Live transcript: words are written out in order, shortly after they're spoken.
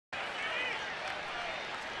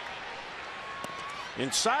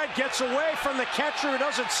Inside, gets away from the catcher who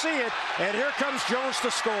doesn't see it, and here comes Jones to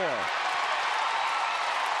score.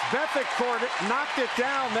 Bethencourt knocked it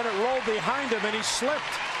down, then it rolled behind him, and he slipped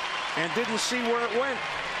and didn't see where it went.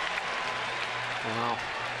 Wow.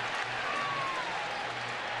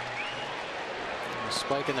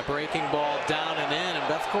 Spiking the breaking ball down and in, and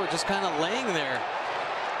Bethencourt just kind of laying there.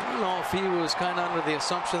 I don't know if he was kind of under the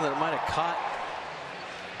assumption that it might have caught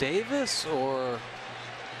Davis or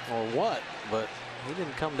what, but he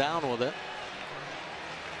didn't come down with it.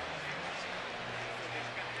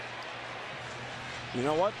 You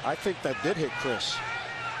know what? I think that did hit Chris.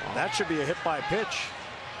 That should be a hit by pitch.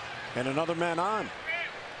 And another man on.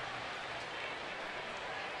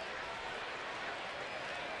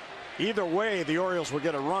 Either way, the Orioles will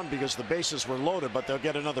get a run because the bases were loaded, but they'll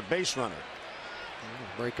get another base runner.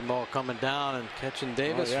 Breaking ball coming down and catching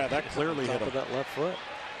Davis. Oh, yeah, that clearly hit him. With that left foot.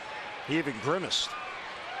 He even grimaced.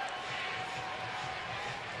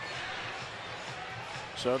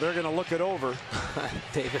 So they're going to look it over.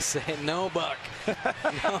 Davis saying, "No, Buck.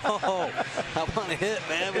 No, I want to hit,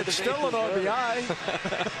 man." It's still an RBI.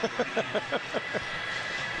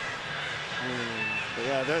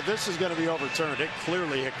 Yeah, this is going to be overturned. It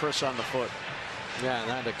clearly hit Chris on the foot. Yeah, and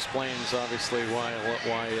that explains obviously why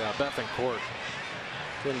Bethencourt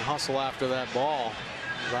didn't hustle after that ball.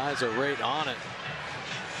 His eyes are right on it.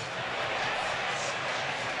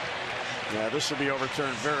 Yeah, this will be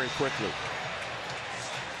overturned very quickly.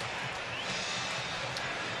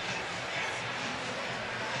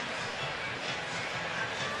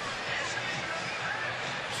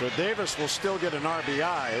 So Davis will still get an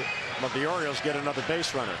RBI, but the Orioles get another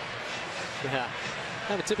base runner. Yeah,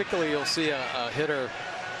 and typically you'll see a hitter,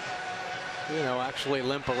 actually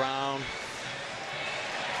limp around.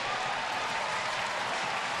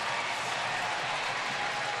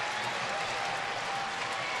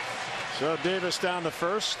 So Davis down to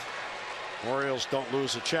first. Orioles don't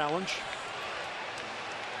lose a challenge.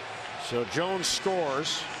 So Jones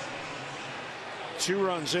scores. 2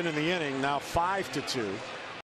 runs in the inning, now 5-2.